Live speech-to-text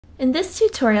In this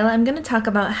tutorial, I'm going to talk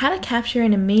about how to capture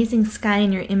an amazing sky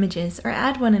in your images or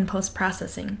add one in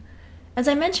post-processing. As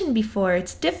I mentioned before,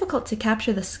 it's difficult to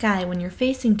capture the sky when you're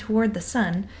facing toward the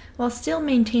sun while still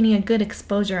maintaining a good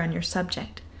exposure on your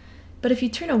subject. But if you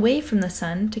turn away from the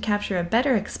sun to capture a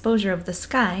better exposure of the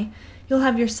sky, you'll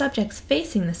have your subjects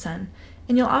facing the sun,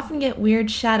 and you'll often get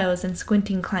weird shadows and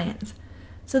squinting clients.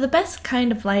 So the best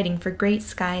kind of lighting for great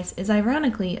skies is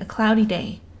ironically a cloudy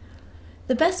day.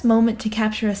 The best moment to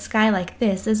capture a sky like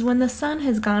this is when the sun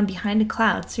has gone behind a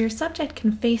cloud so your subject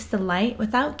can face the light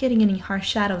without getting any harsh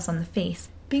shadows on the face,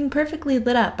 being perfectly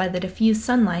lit up by the diffused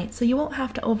sunlight so you won't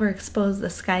have to overexpose the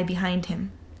sky behind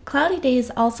him. Cloudy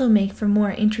days also make for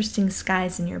more interesting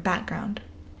skies in your background.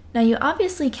 Now you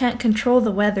obviously can't control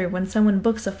the weather when someone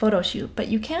books a photo shoot, but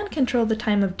you can control the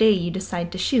time of day you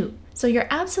decide to shoot. So your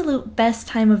absolute best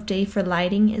time of day for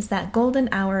lighting is that golden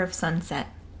hour of sunset.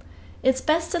 It's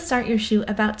best to start your shoot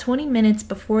about 20 minutes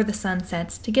before the sun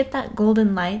sets to get that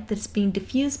golden light that's being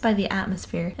diffused by the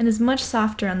atmosphere and is much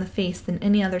softer on the face than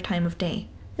any other time of day.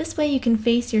 This way you can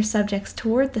face your subjects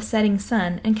toward the setting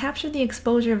sun and capture the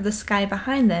exposure of the sky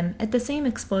behind them at the same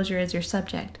exposure as your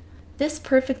subject. This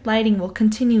perfect lighting will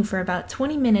continue for about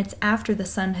 20 minutes after the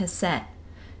sun has set.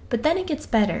 But then it gets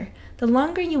better. The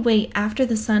longer you wait after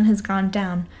the sun has gone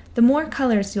down, the more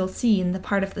colors you'll see in the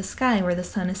part of the sky where the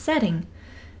sun is setting.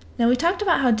 Now we talked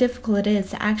about how difficult it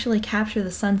is to actually capture the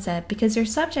sunset because your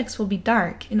subjects will be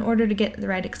dark in order to get the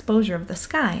right exposure of the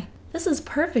sky. This is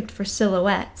perfect for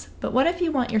silhouettes, but what if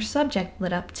you want your subject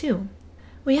lit up too?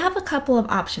 We have a couple of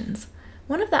options.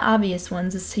 One of the obvious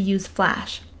ones is to use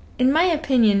flash. In my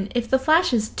opinion, if the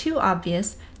flash is too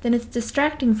obvious, then it's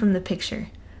distracting from the picture.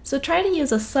 So try to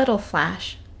use a subtle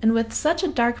flash. And with such a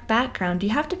dark background, you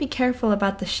have to be careful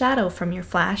about the shadow from your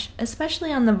flash,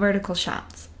 especially on the vertical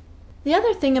shots. The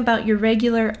other thing about your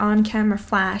regular on-camera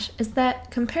flash is that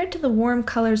compared to the warm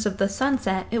colors of the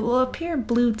sunset, it will appear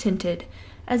blue tinted,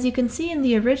 as you can see in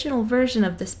the original version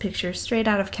of this picture straight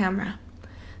out of camera.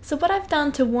 So what I've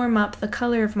done to warm up the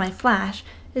color of my flash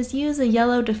is use a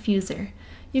yellow diffuser.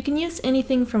 You can use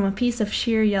anything from a piece of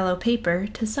sheer yellow paper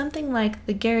to something like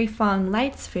the Gary Fong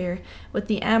light sphere with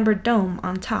the amber dome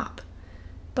on top.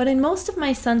 But in most of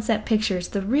my sunset pictures,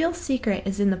 the real secret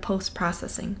is in the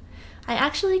post-processing. I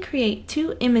actually create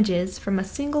two images from a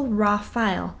single raw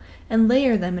file and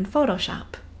layer them in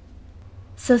Photoshop.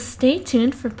 So stay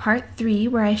tuned for part 3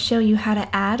 where I show you how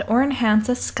to add or enhance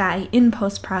a sky in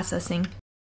post-processing.